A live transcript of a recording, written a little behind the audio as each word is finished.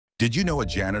Did you know a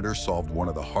janitor solved one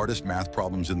of the hardest math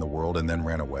problems in the world and then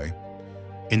ran away?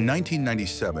 In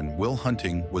 1997, Will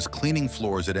Hunting was cleaning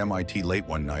floors at MIT late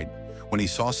one night when he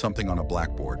saw something on a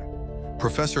blackboard.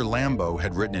 Professor Lambo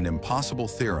had written an impossible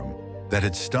theorem that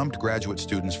had stumped graduate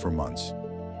students for months.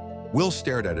 Will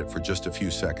stared at it for just a few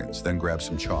seconds, then grabbed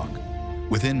some chalk.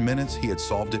 Within minutes, he had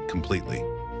solved it completely.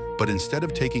 But instead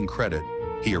of taking credit,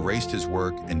 he erased his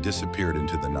work and disappeared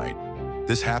into the night.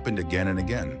 This happened again and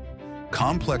again.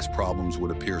 Complex problems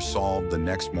would appear solved the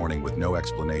next morning with no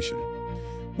explanation.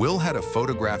 Will had a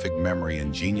photographic memory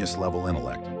and genius-level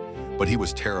intellect, but he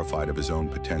was terrified of his own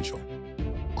potential.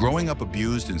 Growing up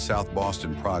abused in South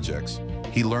Boston projects,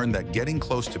 he learned that getting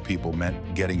close to people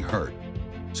meant getting hurt.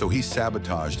 So he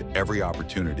sabotaged every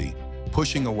opportunity,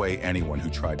 pushing away anyone who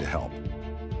tried to help.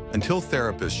 Until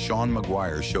therapist Sean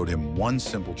McGuire showed him one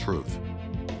simple truth.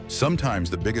 Sometimes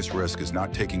the biggest risk is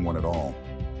not taking one at all.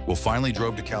 Will finally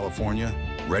drove to California,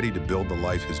 ready to build the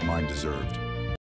life his mind deserved.